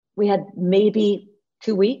we had maybe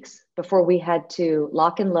 2 weeks before we had to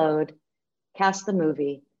lock and load, cast the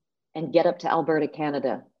movie, and get up to Alberta,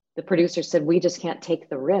 Canada. The producer said, we just can't take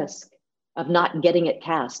the risk of not getting it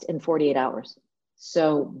cast in 48 hours.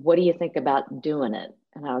 So what do you think about doing it?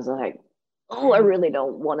 And I was like, oh, I really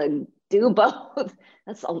don't want to do both.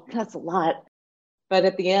 That's a lot. But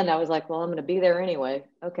at the end, I was like, well, I'm going to be there anyway.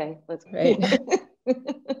 Okay, let's go. Right.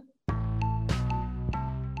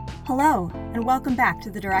 Hello, and welcome back to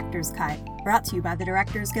The Director's Cut, brought to you by the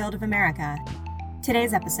Directors Guild of America.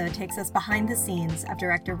 Today's episode takes us behind the scenes of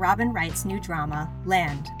director Robin Wright's new drama,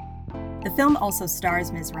 Land. The film also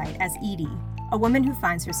stars Ms. Wright as Edee, a woman who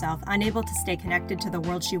finds herself unable to stay connected to the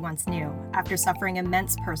world she once knew after suffering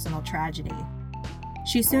immense personal tragedy.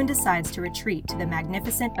 She soon decides to retreat to the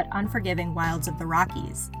magnificent but unforgiving wilds of the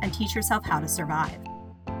Rockies and teach herself how to survive.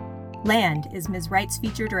 Land is Ms. Wright's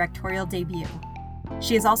feature directorial debut.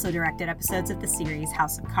 She has also directed episodes of the series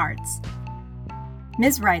House of Cards.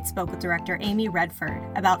 Ms. Wright spoke with director Amy Redford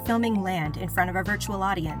about filming Land in front of a virtual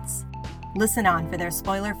audience. Listen on for their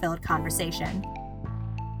spoiler-filled conversation.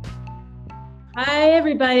 Hi,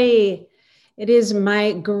 everybody. It is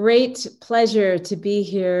my great pleasure to be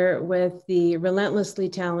here with the relentlessly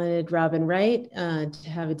talented Robin Wright to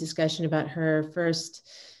have a discussion about her first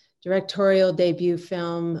directorial debut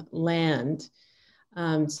film, Land.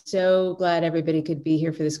 I'm so glad everybody could be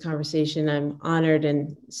here for this conversation. I'm honored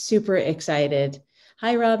and super excited.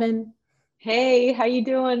 Hi, Robin. Hey, how you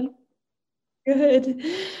doing? Good.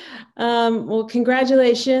 Well,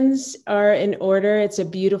 congratulations are in order. It's a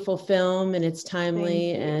beautiful film and it's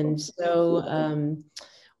timely and so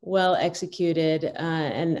well executed.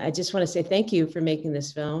 And I just want to say thank you for making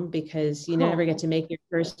this film because you never get to make your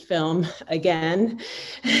first film again.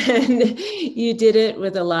 And you did it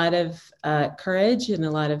with a lot of courage and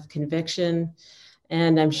a lot of conviction.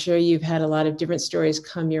 And I'm sure you've had a lot of different stories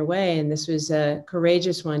come your way, and this was a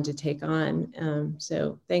courageous one to take on.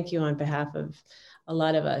 So thank you on behalf of a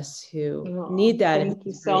lot of us who need that. Thank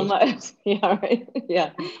you so much. Yeah, right.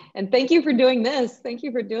 Yeah. And thank you for doing this. Thank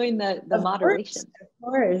you for doing the moderation.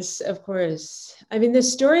 Of course. I mean, the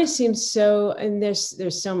story seems so, and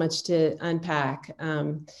there's so much to unpack.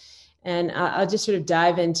 And I'll just sort of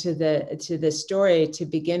dive into the story to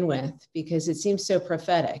begin with, because it seems so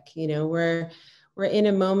prophetic. You know, we're in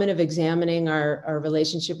a moment of examining our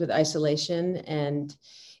relationship with isolation, and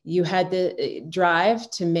you had the drive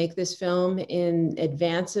to make this film in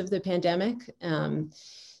advance of the pandemic.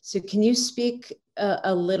 So can you speak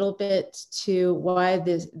a little bit to why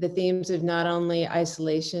the themes of not only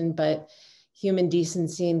isolation, but human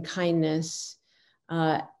decency and kindness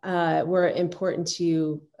were important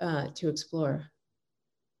to explore?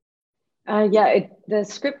 The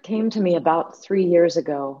script came to me about 3 years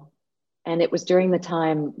ago. And it was during the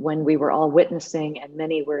time when we were all witnessing and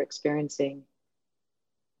many were experiencing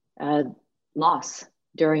loss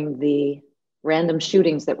during the random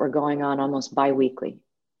shootings that were going on almost bi-weekly.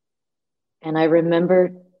 And I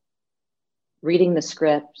remember reading the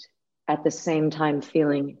script at the same time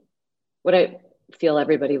feeling what I feel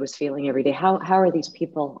everybody was feeling every day. How are these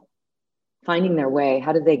people finding their way?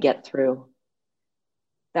 How did they get through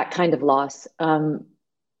that kind of loss? And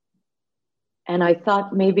I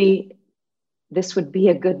thought maybe this would be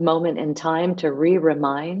a good moment in time to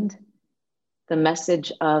remind the message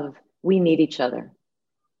of we need each other.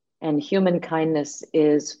 And human kindness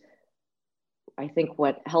is, I think,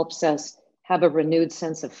 what helps us have a renewed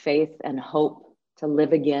sense of faith and hope to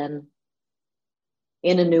live again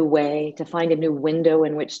in a new way, to find a new window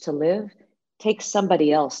in which to live. Take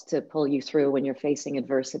somebody else to pull you through when you're facing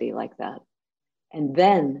adversity like that. And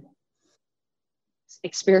then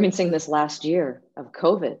experiencing this last year of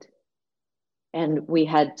COVID, and we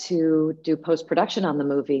had to do post-production on the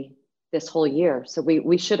movie this whole year. So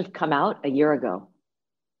we should have come out a year ago,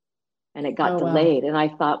 and it got delayed. Wow. And I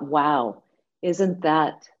thought, wow, isn't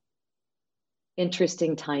that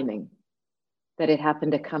interesting timing that it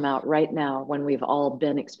happened to come out right now when we've all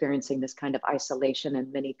been experiencing this kind of isolation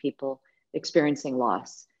and many people experiencing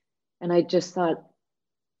loss. And I just thought,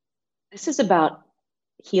 this is about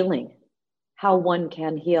healing, how one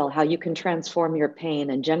can heal, how you can transform your pain.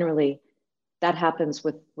 And generally, that happens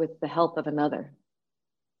with the help of another.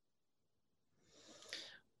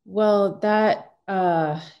 Well, that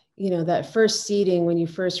that first seating when you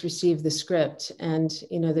first receive the script, and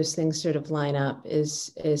those things sort of line up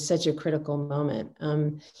is such a critical moment.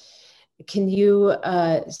 Can you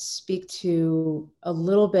speak to a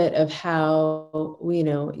little bit of how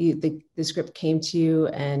the script came to you,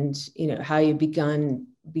 and how you began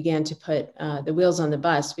to put the wheels on the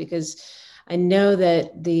bus? Because I know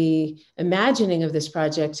that the imagining of this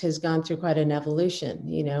project has gone through quite an evolution,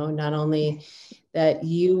 you know, not only that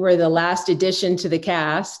you were the last addition to the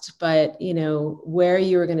cast, but, you know, where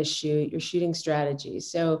you were going to shoot, your shooting strategy.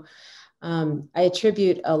 So I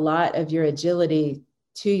attribute a lot of your agility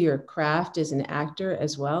to your craft as an actor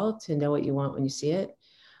as well, to know what you want when you see it.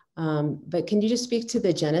 But can you just speak to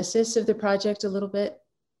the genesis of the project a little bit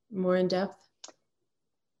more in depth?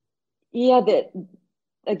 Yeah,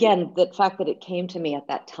 again, the fact that it came to me at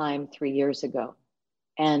that time 3 years ago,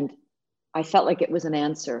 and I felt like it was an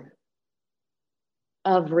answer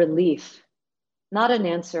of relief, not an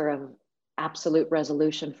answer of absolute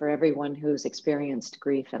resolution for everyone who's experienced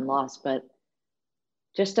grief and loss, but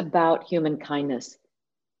just about human kindness.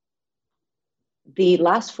 The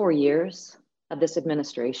last 4 years of this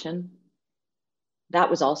administration, that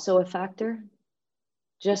was also a factor.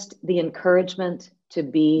 Just the encouragement to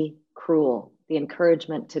be cruel, the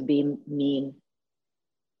encouragement to be mean,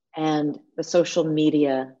 and the social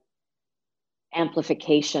media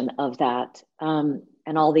amplification of that,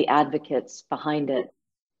 and all the advocates behind it.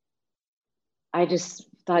 I just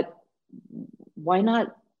thought, why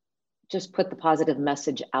not just put the positive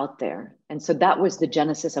message out there? And so that was the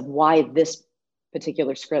genesis of why this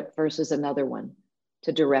particular script versus another one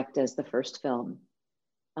to direct as the first film.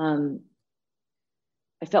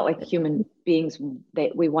 I felt like human beings,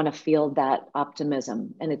 we want to feel that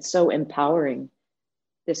optimism. And it's so empowering,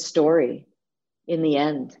 this story, in the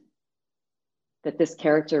end, that this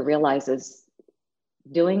character realizes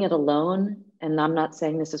doing it alone, and I'm not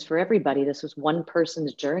saying this is for everybody, this was one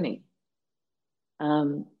person's journey.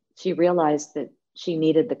 She realized that she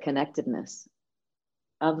needed the connectedness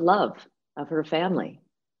of love, of her family.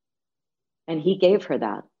 And he gave her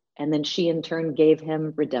that. And then she in turn gave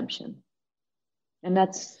him redemption. And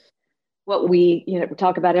that's what we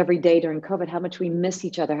talk about every day during COVID, how much we miss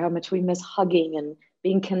each other, how much we miss hugging and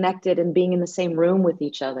being connected and being in the same room with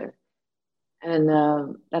each other. And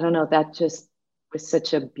I don't know, that just was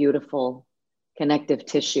such a beautiful connective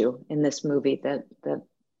tissue in this movie that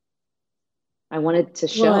I wanted to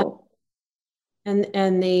show. Well,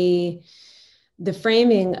 and the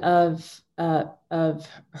framing of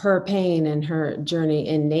her pain and her journey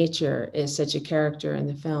in nature is such a character in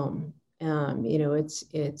the film.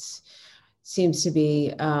 It's seems to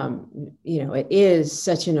be, it is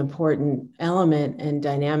such an important element and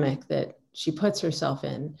dynamic that she puts herself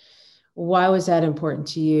in. Why was that important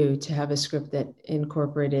to you to have a script that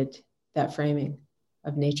incorporated that framing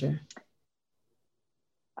of nature?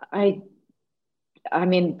 I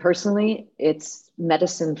mean, personally, it's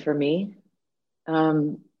medicine for me.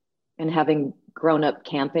 And having grown up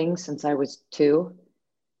camping since I was 2,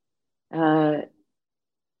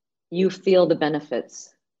 you feel the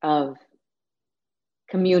benefits of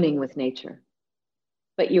communing with nature,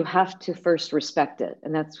 but you have to first respect it.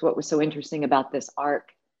 And that's what was so interesting about this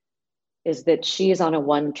arc, is that she is on a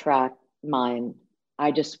one-track mind.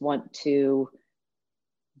 I just want to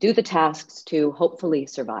do the tasks to hopefully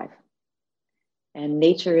survive. And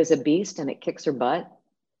nature is a beast and it kicks her butt.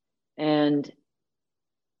 And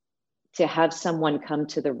to have someone come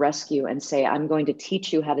to the rescue and say, I'm going to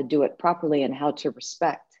teach you how to do it properly and how to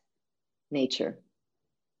respect nature,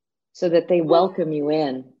 so that they welcome you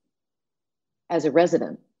in as a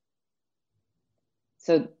resident.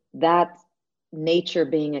 So that nature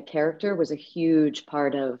being a character was a huge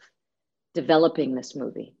part of developing this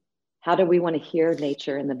movie. How do we want to hear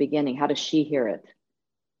nature in the beginning? How does she hear it?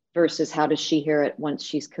 Versus how does she hear it once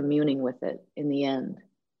she's communing with it in the end?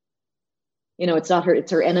 It's not her,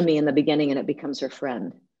 it's her enemy in the beginning and it becomes her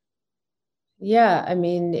friend. Yeah, I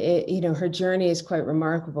mean, her journey is quite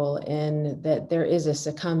remarkable in that there is a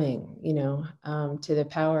succumbing, to the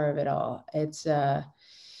power of it all. It's,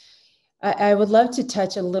 I would love to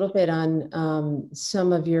touch a little bit on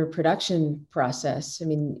some of your production process. I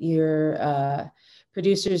mean, your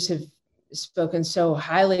producers have spoken so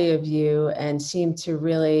highly of you and seem to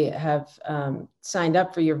really have signed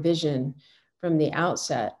up for your vision from the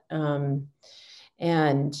outset.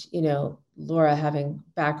 And, Laura having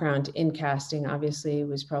background in casting obviously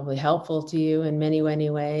was probably helpful to you in many, many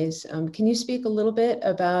ways. Can you speak a little bit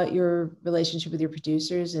about your relationship with your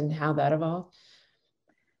producers and how that evolved?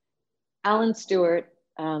 Alan Stewart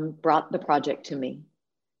brought the project to me.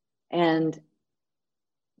 And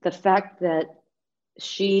the fact that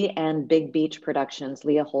she and Big Beach Productions,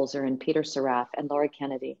 Leah Holzer and Peter Saraf and Laura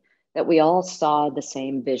Kennedy, that we all saw the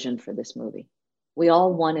same vision for this movie. We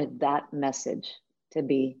all wanted that message to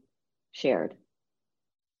be shared.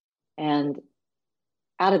 And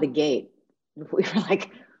out of the gate, we were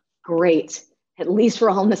like, great, at least we're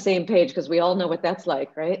all on the same page, because we all know what that's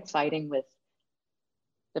like, right? Fighting with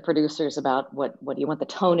the producers about what do you want the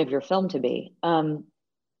tone of your film to be. And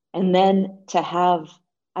then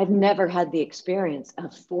I've never had the experience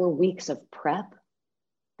of 4 weeks of prep.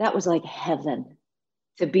 That was like heaven,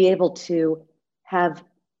 to be able to have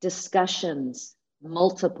discussions,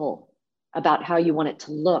 multiple, about how you want it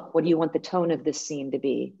to look. What do you want the tone of this scene to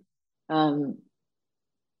be? And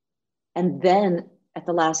then at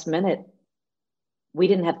the last minute, we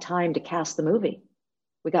didn't have time to cast the movie.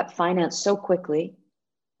 We got financed so quickly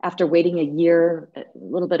after waiting a year, a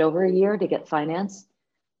little bit over a year to get finance.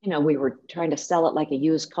 We were trying to sell it like a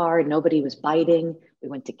used car. Nobody was biting. We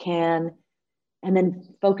went to Cannes. And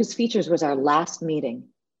then Focus Features was our last meeting.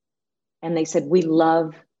 And they said, we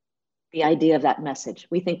love the idea of that message.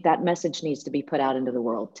 We think that message needs to be put out into the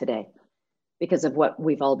world today because of what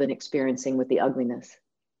we've all been experiencing with the ugliness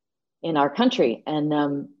in our country.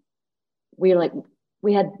 And we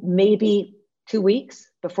had maybe 2 weeks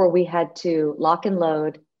before we had to lock and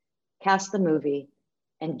load, cast the movie,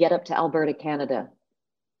 and get up to Alberta, Canada,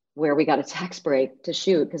 where we got a tax break to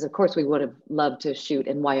shoot. Because of course we would have loved to shoot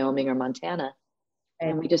in Wyoming or Montana.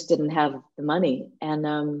 And we just didn't have the money. And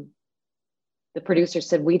the producer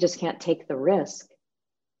said, we just can't take the risk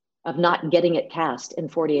of not getting it cast in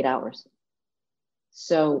 48 hours.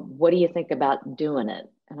 So what do you think about doing it?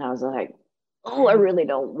 And I was like, oh, I really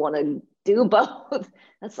don't want to do both.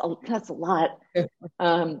 That's a lot.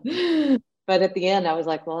 But at the end, I was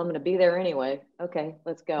like, well, I'm going to be there anyway. Okay,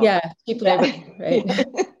 let's go. Yeah, keep living, right?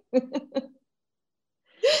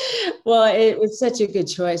 Well, it was such a good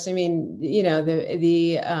choice. I mean,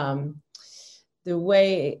 the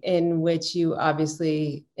way in which you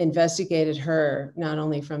obviously investigated her, not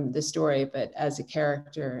only from the story, but as a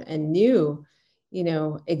character, and knew,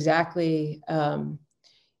 exactly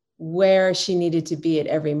where she needed to be at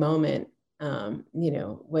every moment,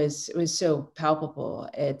 was so palpable.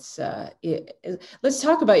 Let's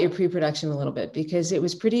talk about your pre-production a little bit, because it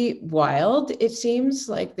was pretty wild. It seems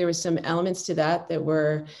like there was some elements to that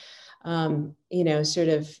were, sort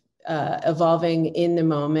of evolving in the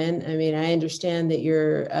moment. I mean, I understand that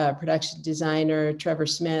your production designer, Trevor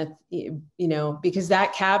Smith, because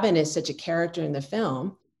that cabin is such a character in the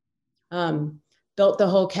film, built the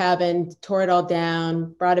whole cabin, tore it all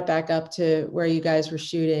down, brought it back up to where you guys were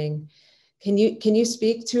shooting. Can you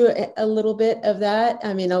speak to a little bit of that?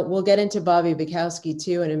 I mean, we'll get into Bobby Bukowski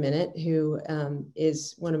too in a minute, who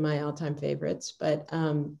is one of my all-time favorites. But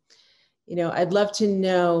I'd love to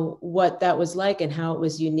know what that was like and how it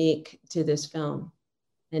was unique to this film,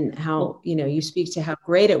 and how you speak to how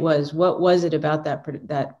great it was. What was it about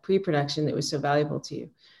that pre-production that was so valuable to you?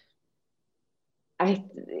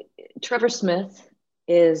 Trevor Smith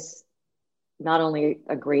is not only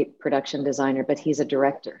a great production designer, but he's a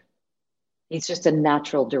director. He's just a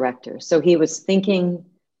natural director. So he was thinking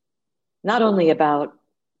not only about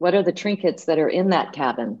what are the trinkets that are in that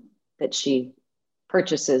cabin that she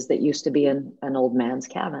purchases that used to be in an old man's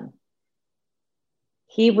cabin.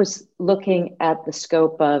 He was looking at the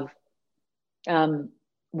scope of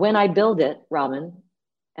when I build it, Robin,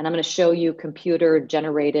 and I'm going to show you computer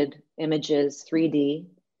generated images, 3D,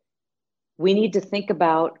 we need to think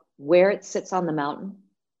about where it sits on the mountain.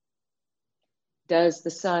 Does the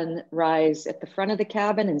sun rise at the front of the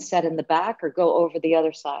cabin and set in the back, or go over the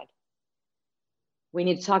other side? We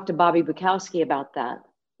need to talk to Bobby Bukowski about that.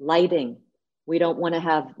 Lighting. We don't want to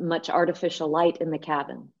have much artificial light in the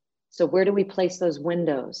cabin. So where do we place those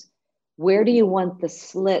windows? Where do you want the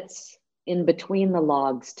slits in between the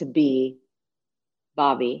logs to be,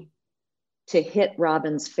 Bobby, to hit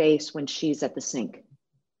Robin's face when she's at the sink?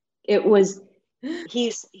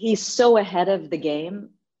 He's so ahead of the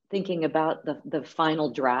game, thinking about the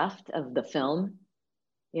final draft of the film,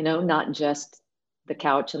 not just the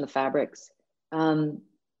couch and the fabrics, and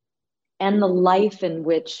the life in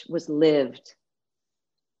which was lived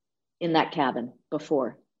in that cabin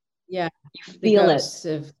before. Yeah. You feel it.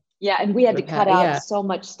 Yeah. And we had to cut out so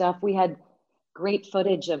much stuff. We had great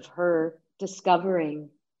footage of her discovering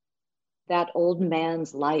that old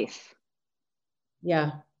man's life.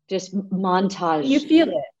 Yeah. Just montage. You feel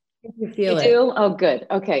it. You feel it. Do? Oh, good.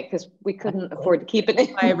 Okay. Because we couldn't afford to keep it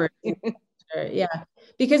in. Yeah.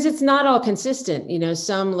 Because it's not all consistent.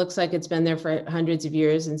 Some looks like it's been there for hundreds of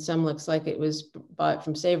years, and some looks like it was bought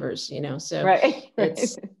from Savers, so right.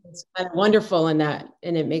 It's kind of wonderful in that,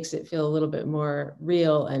 and it makes it feel a little bit more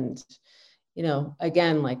real and,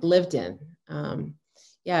 again, like lived in.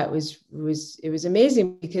 It was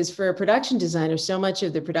amazing, because for a production designer, so much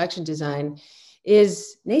of the production design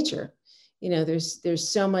is nature. There's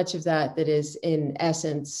so much of that is in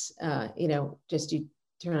essence, just you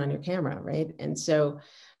turn on your camera, right? And so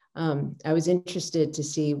I was interested to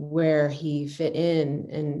see where he fit in,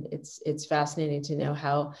 and it's fascinating to know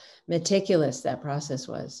how meticulous that process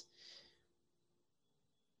was.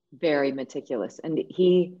 Very meticulous. And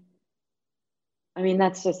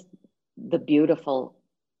that's just the beautiful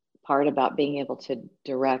part about being able to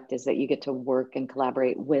direct, is that you get to work and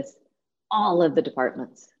collaborate with all of the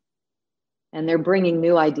departments. And they're bringing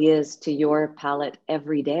new ideas to your palette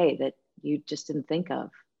every day that you just didn't think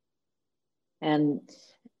of. And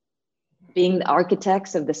being the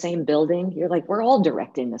architects of the same building, you're like, we're all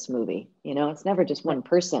directing this movie. It's never just one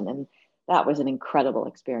person. And that was an incredible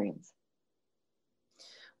experience.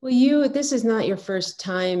 Well, this is not your first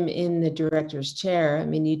time in the director's chair. I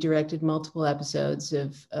mean, you directed multiple episodes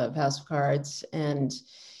of House of Cards, and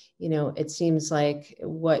it seems like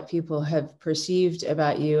what people have perceived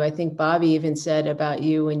about you. I think Bobby even said about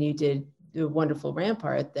you when you did the wonderful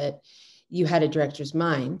Rampart that you had a director's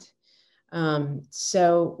mind.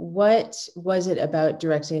 So what was it about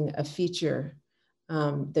directing a feature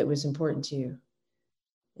that was important to you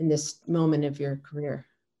in this moment of your career?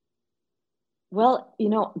 Well,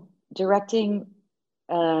 directing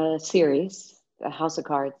a series, a House of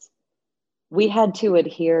Cards, we had to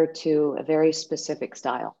adhere to a very specific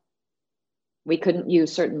style. We couldn't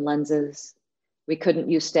use certain lenses. We couldn't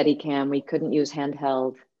use Steadicam. We couldn't use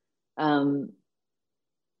handheld.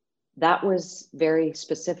 That was very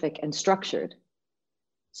specific and structured.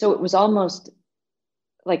 So it was almost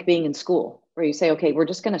like being in school, where you say, okay, we're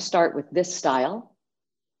just going to start with this style,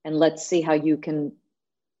 and let's see how you can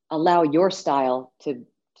allow your style to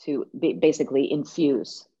basically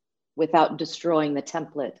infuse without destroying the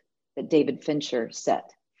template that David Fincher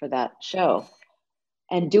set for that show.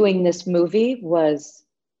 And doing this movie was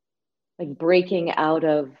like breaking out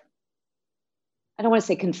of, I don't want to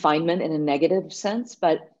say confinement in a negative sense,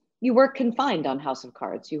 but you were confined on House of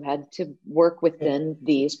Cards. You had to work within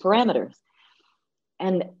these parameters.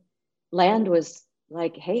 And Land was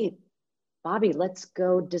like, hey, Bobby, let's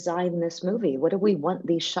go design this movie. What do we want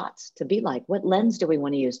these shots to be like? What lens do we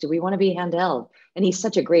want to use? Do we want to be handheld? And he's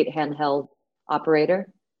such a great handheld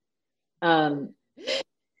operator. And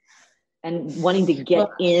wanting to get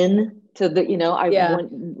in to the,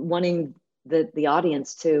 wanting the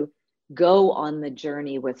audience to go on the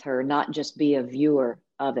journey with her, not just be a viewer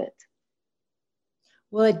of it.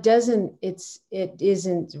 Well, it isn't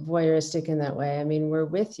voyeuristic in that way. I mean, we're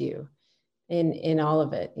with you in all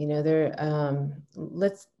of it.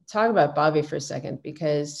 Let's talk about Bobby for a second,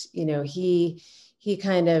 because he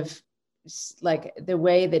kind of, like, the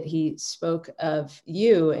way that he spoke of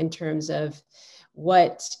you in terms of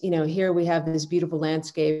what, here we have this beautiful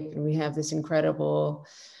landscape and we have this incredible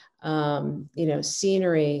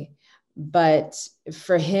scenery, but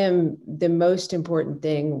for him the most important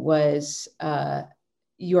thing was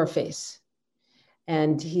your face.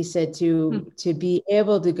 And he said to be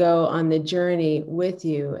able to go on the journey with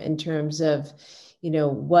you in terms of,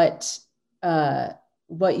 what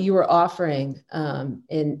you were offering.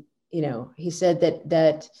 He said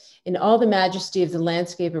that in all the majesty of the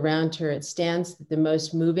landscape around her, it stands that the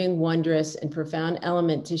most moving, wondrous, and profound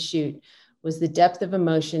element to shoot was the depth of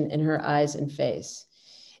emotion in her eyes and face.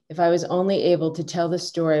 If I was only able to tell the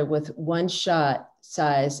story with one shot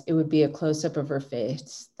size, it would be a close-up of her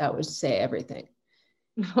face. That would say everything.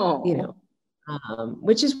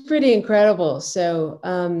 Which is pretty incredible. So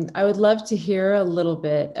I would love to hear a little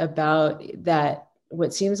bit about that,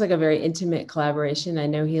 what seems like a very intimate collaboration. I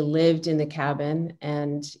know he lived in the cabin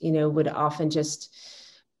and, would often just,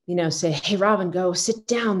 say, hey, Robin, go sit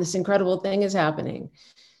down. This incredible thing is happening.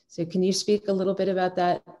 So can you speak a little bit about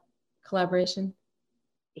that collaboration?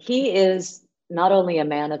 He is not only a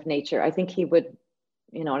man of nature. I think he would,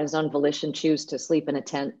 on his own volition, choose to sleep in a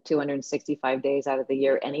tent 265 days out of the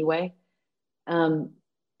year anyway.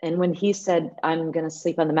 And when he said, I'm going to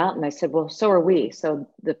sleep on the mountain, I said, well, so are we. So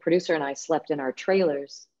the producer and I slept in our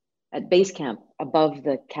trailers at base camp above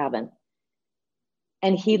the cabin.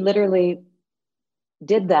 And he literally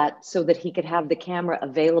did that so that he could have the camera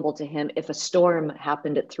available to him. If a storm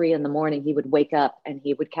happened at 3 a.m, he would wake up and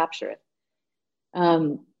he would capture it.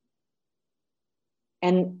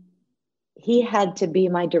 And he had to be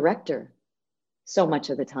my director so much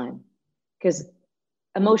of the time, because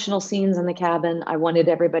emotional scenes in the cabin, I wanted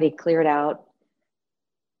everybody cleared out.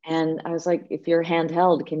 And I was like, if you're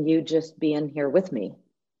handheld, can you just be in here with me?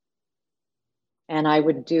 And I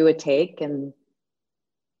would do a take, and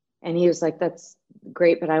he was like, that's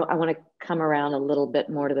great, but I want to come around a little bit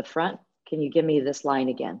more to the front. Can you give me this line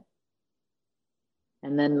again?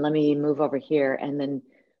 And then let me move over here. And then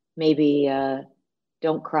maybe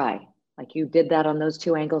don't cry. Like you did that on those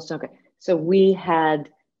 2 angles. Don't cry. So we had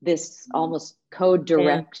this almost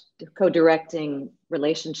co-directing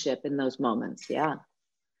relationship in those moments. Yeah.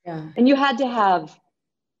 And you have to,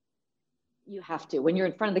 when you're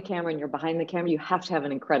in front of the camera and you're behind the camera, you have to have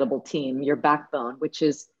an incredible team, your backbone, which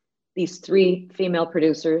is these 3 female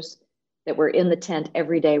producers that were in the tent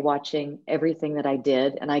every day watching everything that I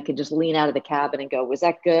did. And I could just lean out of the cabin and go, was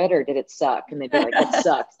that good or did it suck? And they'd be like, it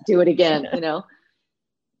sucks, do it again, you know?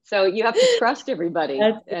 So you have to trust everybody.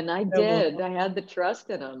 And I did. I had the trust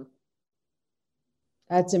in them.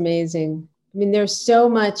 That's amazing. I mean, there's so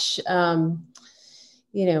much,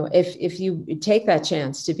 you know, if you take that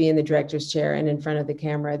chance to be in the director's chair and in front of the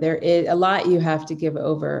camera, there is a lot you have to give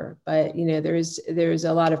over, but, you know, there's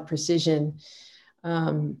a lot of precision.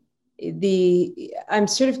 I'm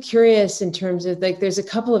sort of curious in terms of, like, there's a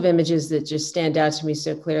couple of images that just stand out to me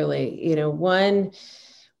so clearly. You know, one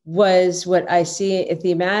was what I see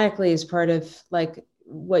thematically as part of, like,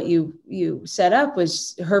 what you set up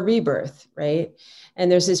was her rebirth, right?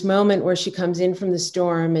 And there's this moment where she comes in from the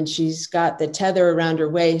storm and she's got the tether around her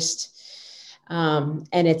waist. And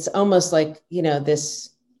it's almost like, you know, this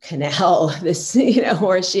canal, this, you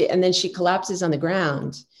know, and then she collapses on the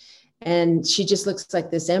ground. And she just looks like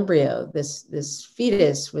this embryo, this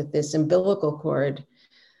fetus with this umbilical cord,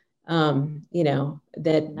 you know,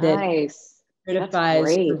 that nice. certifies.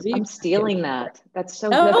 That's great. I'm stealing that. That's so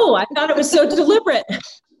good. Oh, I thought it was so deliberate.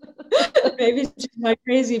 Maybe it's just my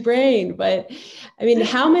crazy brain, but I mean,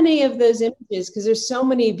 how many of those images, because there's so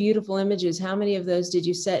many beautiful images, how many of those did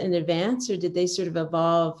you set in advance, or did they sort of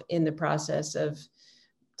evolve in the process of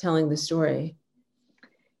telling the story?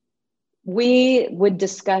 We would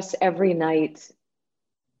discuss every night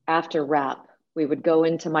after wrap. We would go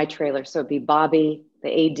into my trailer. So it'd be Bobby, the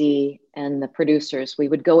AD, and the producers. We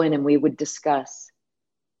would go in and we would discuss.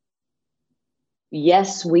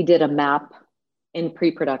 Yes, we did a map in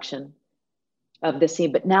pre-production of the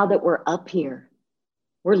scene, but now that we're up here,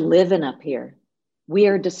 we're living up here. We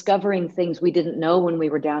are discovering things we didn't know when we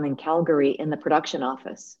were down in Calgary in the production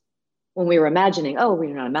office. When we were imagining, oh,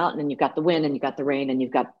 we're on a mountain and you've got the wind and you've got the rain and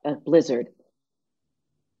you've got a blizzard.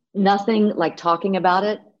 Nothing like talking about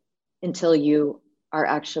it until you are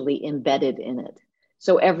actually embedded in it.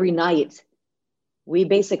 So every night we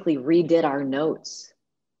basically redid our notes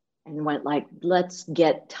and went like, let's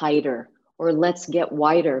get tighter or let's get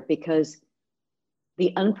wider, because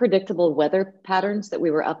the unpredictable weather patterns that we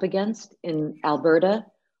were up against in Alberta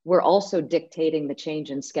were also dictating the change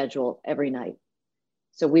in schedule every night.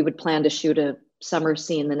 So we would plan to shoot a summer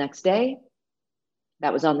scene the next day.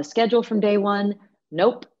 That was on the schedule from day one.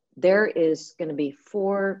 Nope, there is going to be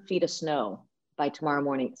 4 feet of snow by tomorrow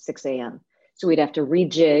morning, 6 a.m. So we'd have to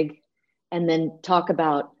rejig and then talk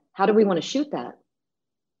about, how do we want to shoot that?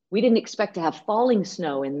 We didn't expect to have falling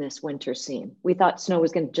snow in this winter scene. We thought snow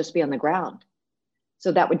was going to just be on the ground.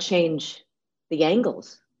 So that would change the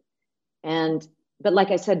angles. But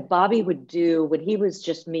like I said, Bobby would do, when he was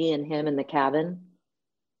just me and him in the cabin,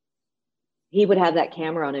 he would have that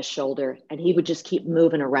camera on his shoulder and he would just keep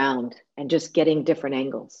moving around and just getting different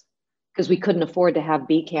angles, because we couldn't afford to have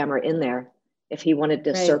B camera in there if he wanted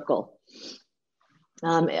to circle.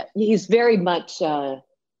 He's very much,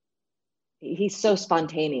 he's so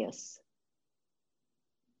spontaneous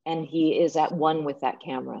and he is at one with that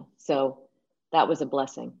camera. So that was a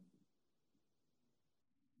blessing.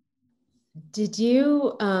 Did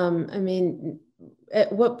you, I mean,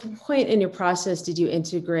 at what point in your process did you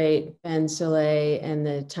integrate Ben Soleil and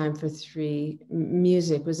the Time for Three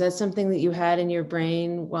music? Was that something that you had in your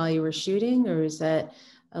brain while you were shooting, or is that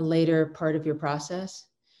a later part of your process?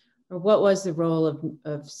 Or what was the role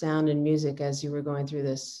of sound and music as you were going through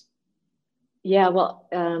this? Yeah, well,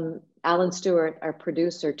 Alan Stewart, our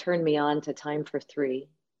producer, turned me on to Time for Three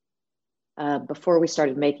before we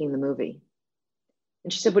started making the movie.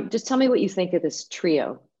 And she said, "But just tell me what you think of this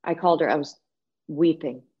trio." I called her, I was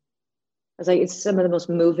weeping. I was like, it's some of the most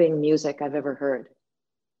moving music I've ever heard.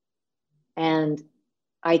 And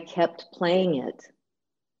I kept playing it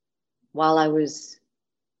while I was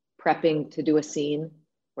prepping to do a scene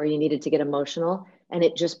where you needed to get emotional. And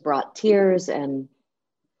it just brought tears and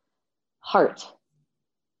heart.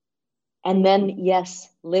 And then, yes,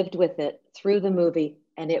 lived with it through the movie.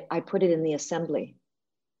 And I put it in the assembly.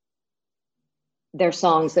 They're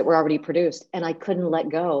songs that were already produced, and I couldn't let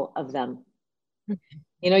go of them.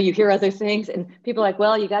 You know, you hear other things and people are like,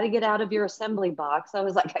 well, you got to get out of your assembly box. I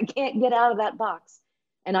was like, I can't get out of that box.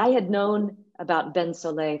 And I had known about Ben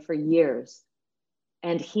Soleil for years.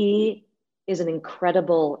 And he is an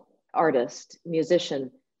incredible artist,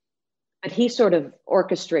 musician, but he sort of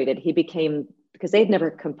orchestrated. He became, because they'd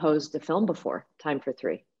never composed a film before, Time for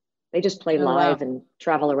Three. They just play live and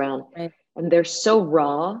travel around. Right. and they're so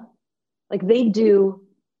raw. Like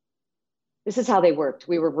this is how they worked.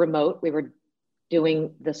 We were remote. We were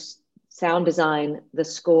doing the sound design, the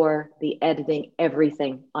score, the editing,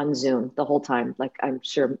 everything on Zoom the whole time. Like I'm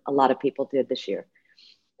sure a lot of people did this year.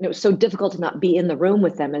 And it was so difficult to not be in the room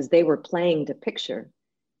with them as they were playing to picture.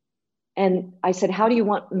 And I said, how do you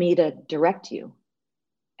want me to direct you?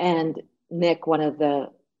 And Nick, one of the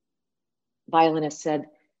violinists, said,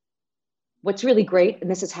 what's really great, and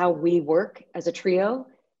this is how we work as a trio,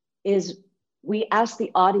 is we ask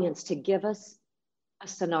the audience to give us a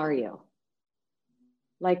scenario.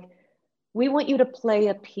 Like, we want you to play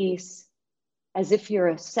a piece as if you're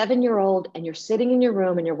a 7-year-old and you're sitting in your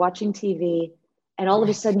room and you're watching TV, and all of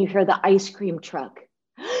a sudden you hear the ice cream truck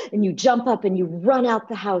and you jump up and you run out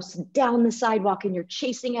the house, down the sidewalk, and you're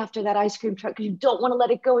chasing after that ice cream truck because you don't want to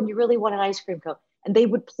let it go and you really want an ice cream cone. And they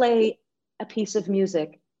would play a piece of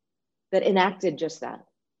music that enacted just that.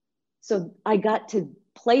 So I got to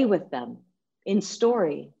play with them in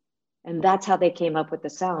story. And that's how they came up with the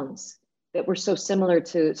sounds that were so similar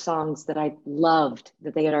to songs that I loved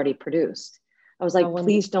that they had already produced. I was like,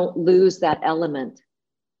 please don't lose that element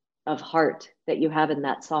of heart that you have in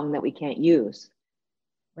that song that we can't use.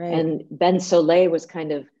 Right. And Ben Soleil was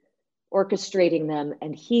kind of orchestrating them,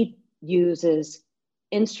 and he uses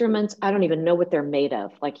instruments. I don't even know what they're made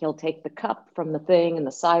of. Like, he'll take the cup from the thing and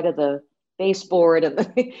the side of the baseboard,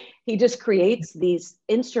 and he just creates these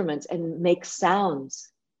instruments and makes sounds.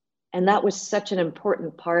 And that was such an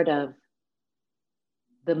important part of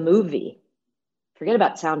the movie. Forget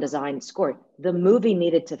about sound design, score. The movie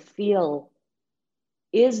needed to feel,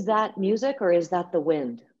 is that music or is that the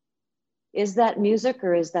wind? Is that music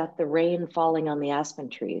or is that the rain falling on the aspen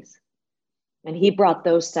trees? And he brought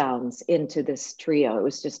those sounds into this trio. It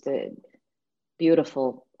was just a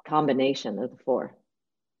beautiful combination of the four.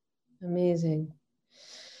 Amazing.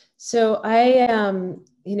 So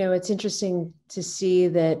it's interesting to see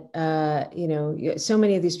that, so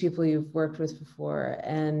many of these people you've worked with before,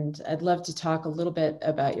 and I'd love to talk a little bit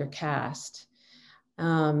about your cast.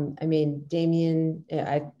 Damien,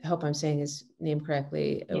 I hope I'm saying his name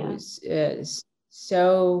correctly. It was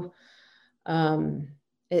so,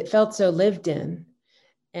 it felt so lived in.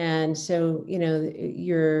 And so,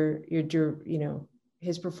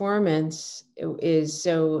 his performance is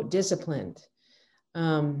so disciplined.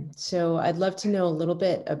 So I'd love to know a little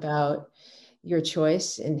bit about your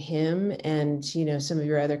choice in him and, some of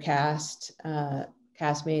your other castmates,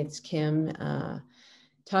 Kim.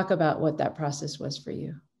 Talk about what that process was for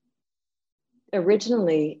you.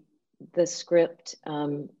 Originally, the script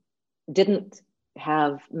didn't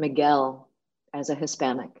have Miguel as a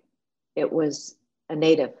Hispanic. It was a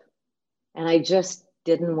native. And I just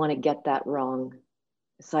didn't want to get that wrong.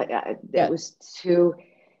 It's like, it was too...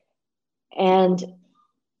 And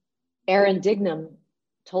Aaron Dignam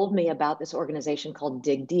told me about this organization called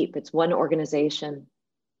Dig Deep. It's one organization.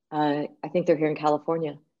 I think they're here in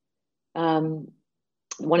California.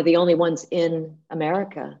 One of the only ones in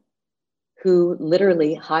America who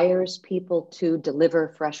literally hires people to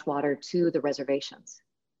deliver fresh water to the reservations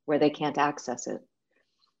where they can't access it.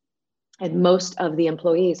 And most of the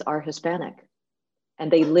employees are Hispanic,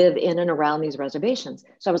 and they live in and around these reservations.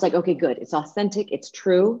 So I was like, okay, good. It's authentic. It's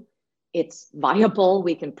true. It's viable.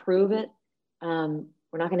 We can prove it. We're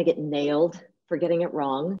not going to get nailed for getting it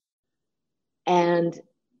wrong. And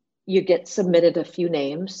you get submitted a few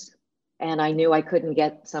names. And I knew I couldn't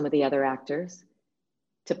get some of the other actors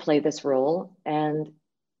to play this role. And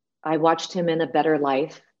I watched him in A Better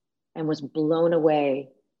Life and was blown away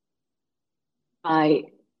by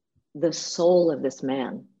the soul of this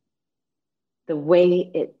man. The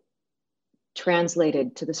way it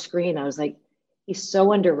translated to the screen, I was like, he's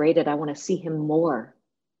so underrated. I want to see him more.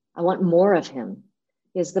 I want more of him.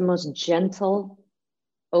 He has the most gentle,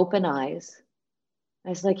 open eyes. I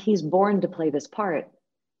was like, he's born to play this part.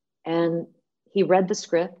 And he read the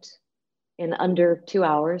script in under 2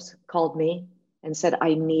 hours, called me and said,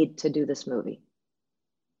 I need to do this movie.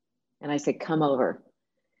 And I said, come over.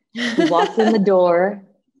 He walked in the door,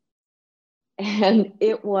 and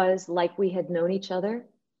it was like we had known each other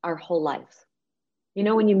our whole life. You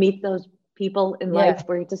know, when you meet those people in life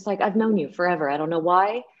where you're just like, I've known you forever. I don't know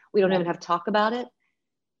why. We don't even have to talk about it.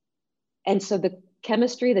 And so the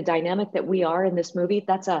chemistry, the dynamic that we are in this movie,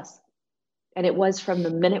 that's us. And it was from the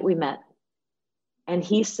minute we met. And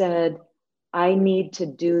he said, I need to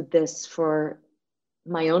do this for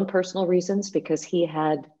my own personal reasons, because he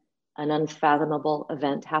had an unfathomable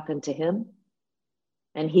event happen to him.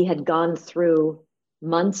 And he had gone through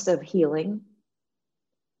months of healing.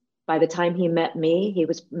 By the time he met me, he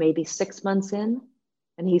was maybe 6 months in.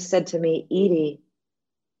 And he said to me, Edee,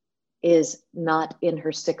 is not in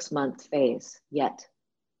her 6-month phase yet.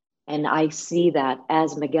 And I see that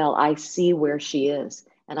as Miguel, I see where she is,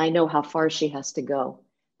 and I know how far she has to go.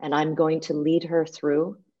 And I'm going to lead her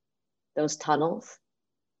through those tunnels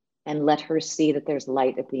and let her see that there's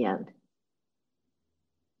light at the end.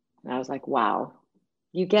 And I was like, wow,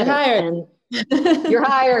 you get You're it. hired. And you're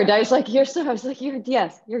hired. I was like, yes,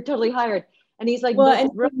 you're totally hired. And he's like, well, but,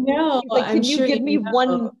 and no, he's like, can I'm you sure give me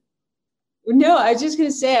one? No, I was just going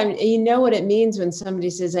to say, you know what it means when somebody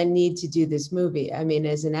says, I need to do this movie. I mean,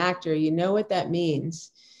 as an actor, you know what that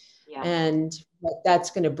means, and what that's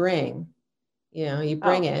going to bring. You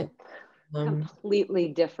bring it. Completely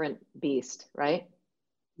different beast, right?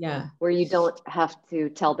 Yeah. Where you don't have to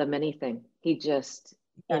tell them anything. He just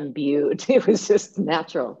imbued. It was just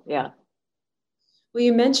natural. Yeah. Well,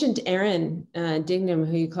 you mentioned Aaron Dignam,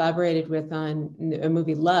 who you collaborated with on a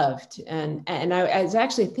movie Loved. And I was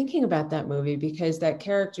actually thinking about that movie because that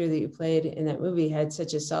character that you played in that movie had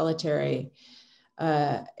such a solitary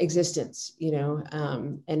existence,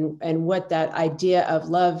 and what that idea of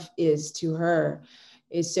love is to her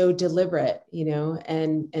is so deliberate,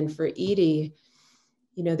 and for Edee,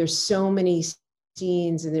 there's so many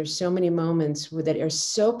scenes and there's so many moments that are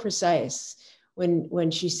so precise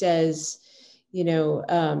when she says, when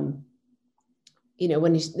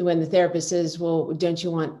the therapist says, well, don't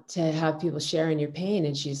you want to have people share in your pain?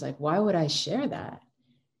 And she's like, why would I share that?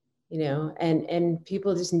 And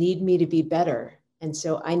people just need me to be better. And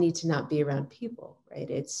so I need to not be around people, right?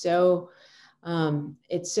 It's so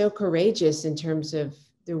courageous in terms of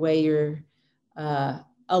the way you're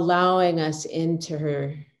allowing us into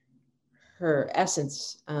her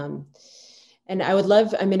essence. And I would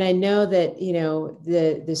love, I mean, I know that,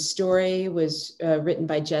 the story was written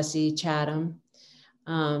by Jesse Chatham.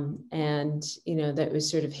 And, that was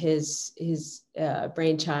sort of his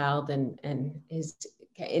brainchild and his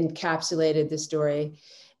encapsulated the story.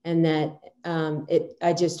 And that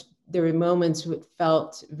there were moments that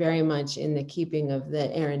felt very much in the keeping of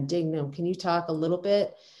the Aaron Dignam. Can you talk a little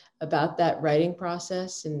bit about that writing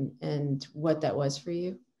process and what that was for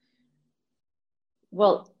you?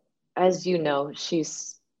 Well, as you know,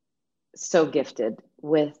 she's so gifted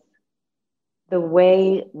with the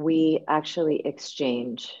way we actually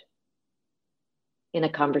exchange in a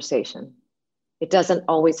conversation. It doesn't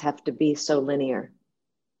always have to be so linear.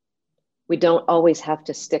 We don't always have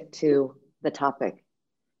to stick to the topic.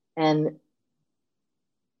 And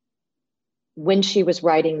when she was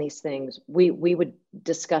writing these things, we would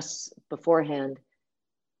discuss beforehand,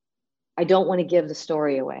 I don't want to give the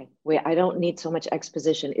story away. I don't need so much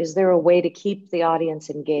exposition. Is there a way to keep the audience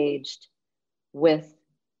engaged with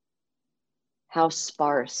how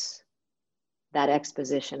sparse that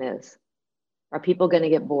exposition is? Are people going to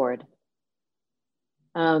get bored?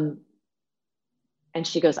 And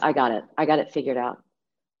she goes, I got it figured out.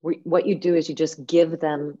 What you do is you just give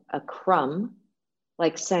them a crumb,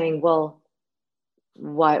 like saying, well,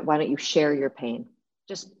 why don't you share your pain?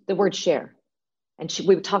 Just the word share. And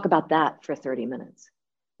we would talk about that for 30 minutes.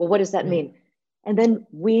 Well, what does that mean? And then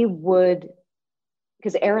we would,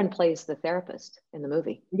 because Aaron plays the therapist in the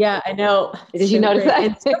movie. Yeah, I know. Did you notice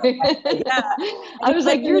that? Yeah. I was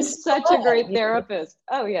like, you're such a great therapist.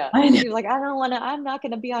 Oh yeah. She was like, I'm not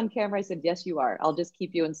going to be on camera. I said, yes, you are. I'll just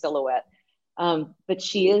keep you in silhouette. But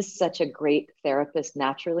she is such a great therapist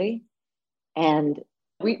naturally. And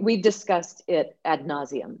we discussed it ad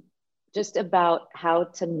nauseum, just about how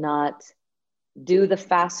to not do the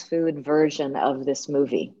fast food version of this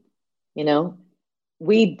movie.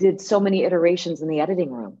 We did so many iterations in the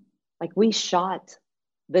editing room. Like we shot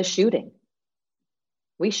the shooting.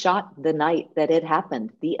 We shot the night that it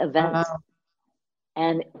happened, the event. Wow.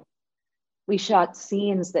 And we shot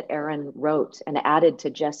scenes that Aaron wrote and added to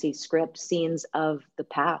Jesse's script, scenes of the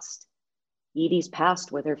past, Edee's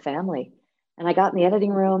past with her family. And I got in the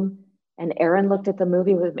editing room and Aaron looked at the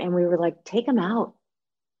movie with me and we were like, take them out.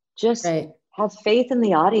 Just have faith in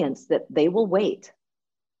the audience that they will wait.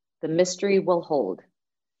 The mystery will hold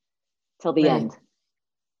till the end.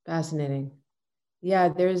 Fascinating. Yeah,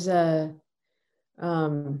 there is a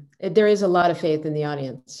lot of faith in the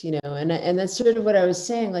audience, and that's sort of what I was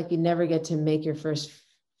saying. Like, you never get to make your first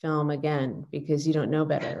film again because you don't know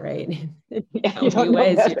better, right? Yeah, you don't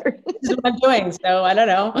know better. This is what I'm doing, so I don't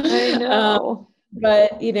know. I know.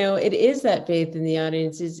 But it is that faith in the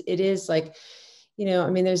audience. It is like,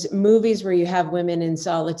 there's movies where you have women in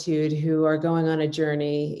solitude who are going on a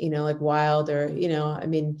journey, like Wild, or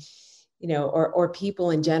or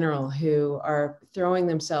people in general who are throwing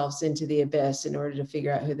themselves into the abyss in order to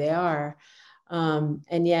figure out who they are.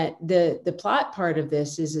 And yet the plot part of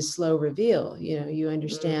this is a slow reveal. You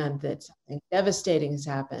understand that something devastating has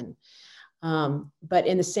happened. But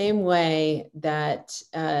in the same way that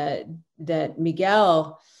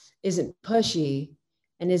Miguel isn't pushy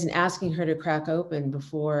and isn't asking her to crack open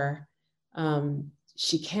before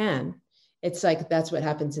she can, it's like that's what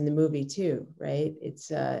happens in the movie too, right?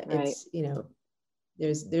 Right.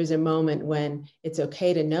 There's a moment when it's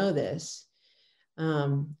okay to know this,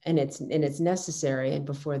 and it's necessary, and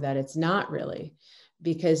before that it's not really,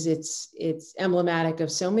 because it's emblematic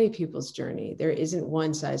of so many people's journey. There isn't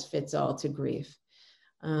one size fits all to grief,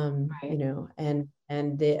 Right.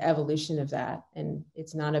 and the evolution of that. And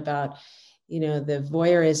it's not about the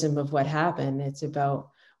voyeurism of what happened. It's about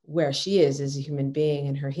where she is as a human being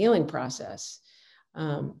and her healing process.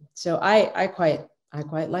 So I quite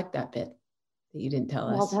like that bit that you didn't tell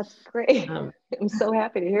Well, us. that's great. I'm so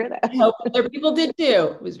happy to hear that. I hope other people did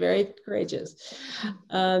too. It was very courageous.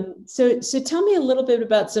 So tell me a little bit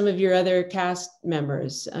about some of your other cast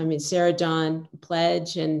members. I mean, Sarah Dawn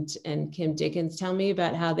Pledge and Kim Dickens. Tell me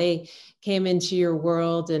about how they came into your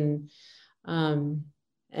world, and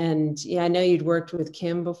yeah, I know you'd worked with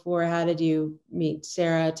Kim before. How did you meet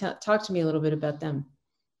Sarah? Talk to me a little bit about them.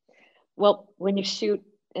 Well, when you shoot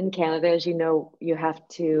in Canada, as you know, you have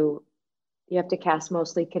to cast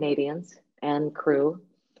mostly Canadians and crew.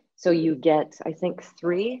 So you get, I think,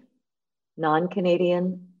 3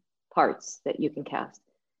 non-Canadian parts that you can cast.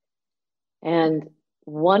 And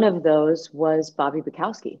one of those was Bobby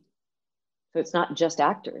Bukowski. So it's not just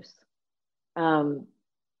actors. Me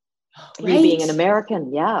being an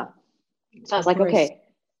American, yeah. So I was like, okay.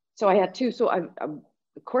 So I had 2. So I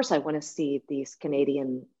of course I want to see these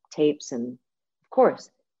Canadian tapes, and of course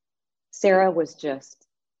Sarah was just,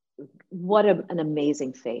 what an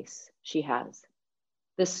amazing face she has.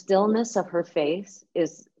 The stillness of her face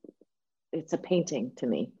it's a painting to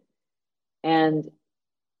me. And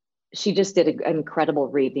she just did an incredible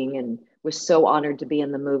reading and was so honored to be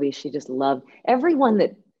in the movie. She just loved everyone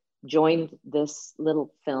that joined this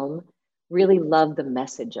little film, really loved the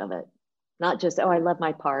message of it. Not just, oh, I love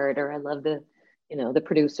my part, or I love the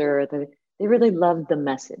producer. They really loved the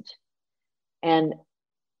message. And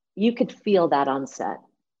you could feel that on set.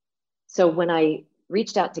 So when I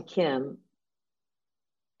reached out to Kim,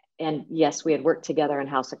 and yes, we had worked together in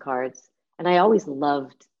House of Cards, and I always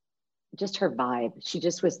loved just her vibe. She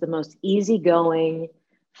just was the most easygoing,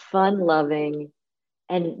 fun-loving,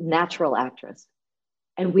 and natural actress.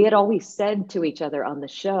 And we had always said to each other on the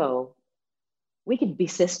show, we could be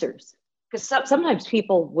sisters. Because sometimes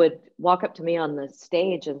people would walk up to me on the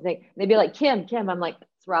stage and they'd be like, Kim. I'm like,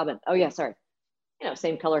 it's Robin. Oh yeah, sorry.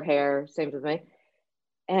 Same color hair, same as me.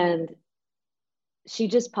 And she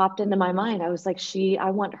just popped into my mind. I was like,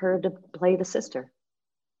 I want her to play the sister.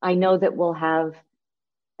 I know that we'll have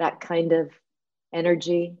that kind of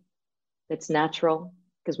energy that's natural,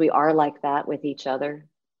 because we are like that with each other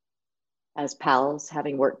as pals,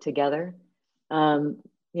 having worked together.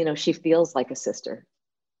 She feels like a sister.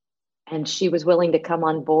 And she was willing to come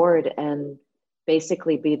on board and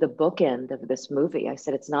basically be the bookend of this movie. I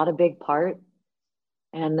said, it's not a big part.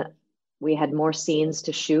 And we had more scenes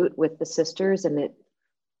to shoot with the sisters, and it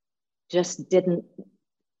just didn't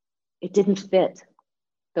fit.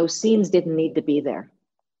 Those scenes didn't need to be there.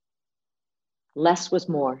 Less was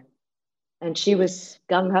more. And she was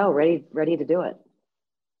gung-ho, ready to do it.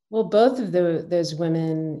 Well, both of those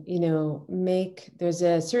women, there's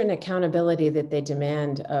a certain accountability that they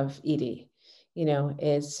demand of Edee,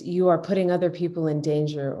 is you are putting other people in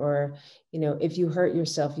danger, or, if you hurt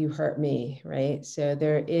yourself, you hurt me, right? So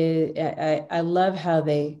there is, I love how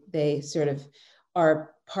they sort of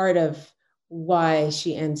are part of why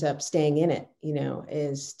she ends up staying in it,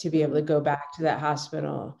 is to be able to go back to that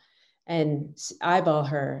hospital and eyeball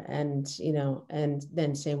her, and and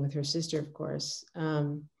then same with her sister, of course.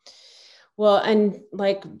 Well, and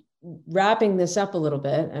like wrapping this up a little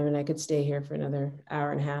bit, I mean, I could stay here for another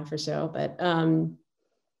hour and a half or so, but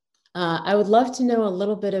I would love to know a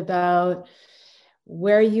little bit about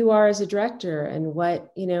where you are as a director, and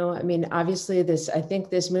what, I mean, obviously I think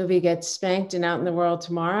this movie gets spanked and out in the world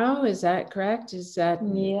tomorrow. Is that correct? Is that?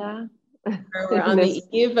 Yeah. We're on the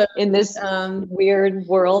eve of, in this weird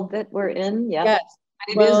world that we're in. Yep. Yes.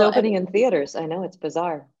 It is opening in theaters. I know, it's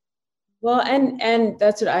bizarre. Well, and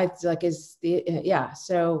that's what I like is yeah.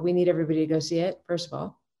 So we need everybody to go see it, first of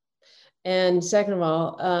all. And second of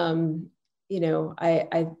all,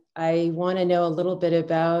 I want to know a little bit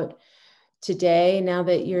about today, now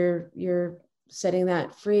that you're setting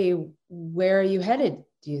that free. Where are you headed,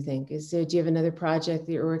 do you think? Do you have another project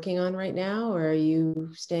that you're working on right now, or are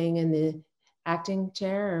you staying in acting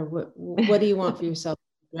chair, or what do you want for yourself,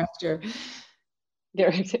 director?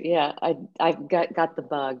 Director, yeah, I got the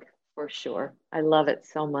bug for sure. I love it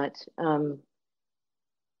so much. I'm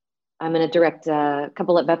going to direct a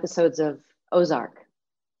couple of episodes of Ozark,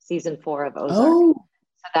 season 4 of Ozark. Oh,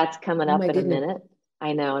 so that's coming up in a minute.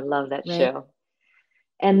 I know, I love that show.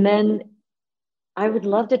 And then I would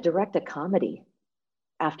love to direct a comedy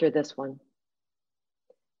after this one.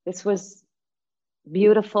 This was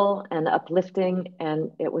beautiful and uplifting,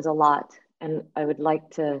 and it was a lot. And I would like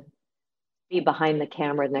to be behind the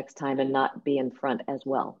camera next time and not be in front as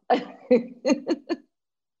well.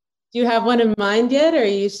 Do you have one in mind yet, or are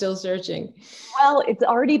you still searching? Well, it's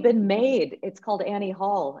already been made. It's called Annie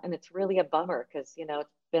Hall, and it's really a bummer because, you know, it's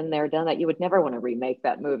been there, done that. You would never want to remake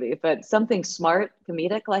that movie, but something smart,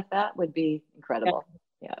 comedic like that would be incredible.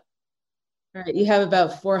 Yeah. All right. You have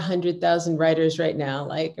about 400,000 writers right now,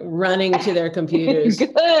 like running to their computers.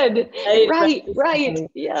 Good. Right.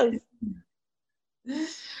 Yes.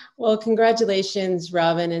 Well, congratulations,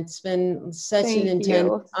 Robin. It's been such an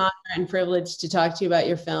intense honor and privilege to talk to you about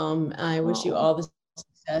your film. I wish you all the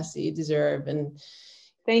success that you deserve. And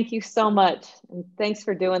thank you so much. And thanks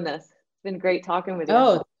for doing this. It's been great talking with you.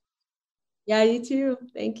 Oh, yeah, you too.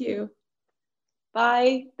 Thank you.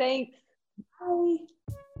 Bye. Thanks. Bye.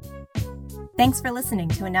 Thanks for listening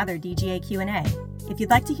to another DGA Q&A. If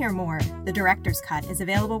you'd like to hear more, The Director's Cut is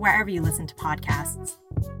available wherever you listen to podcasts.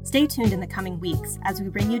 Stay tuned in the coming weeks as we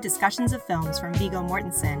bring you discussions of films from Viggo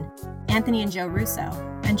Mortensen, Anthony and Joe Russo,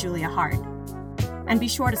 and Julia Hart. And be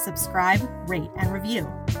sure to subscribe, rate, and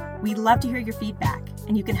review. We'd love to hear your feedback,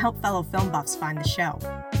 and you can help fellow film buffs find the show.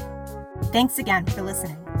 Thanks again for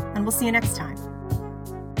listening, and we'll see you next time.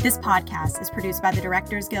 This podcast is produced by the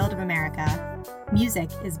Directors Guild of America. Music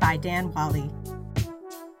is by Dan Wally.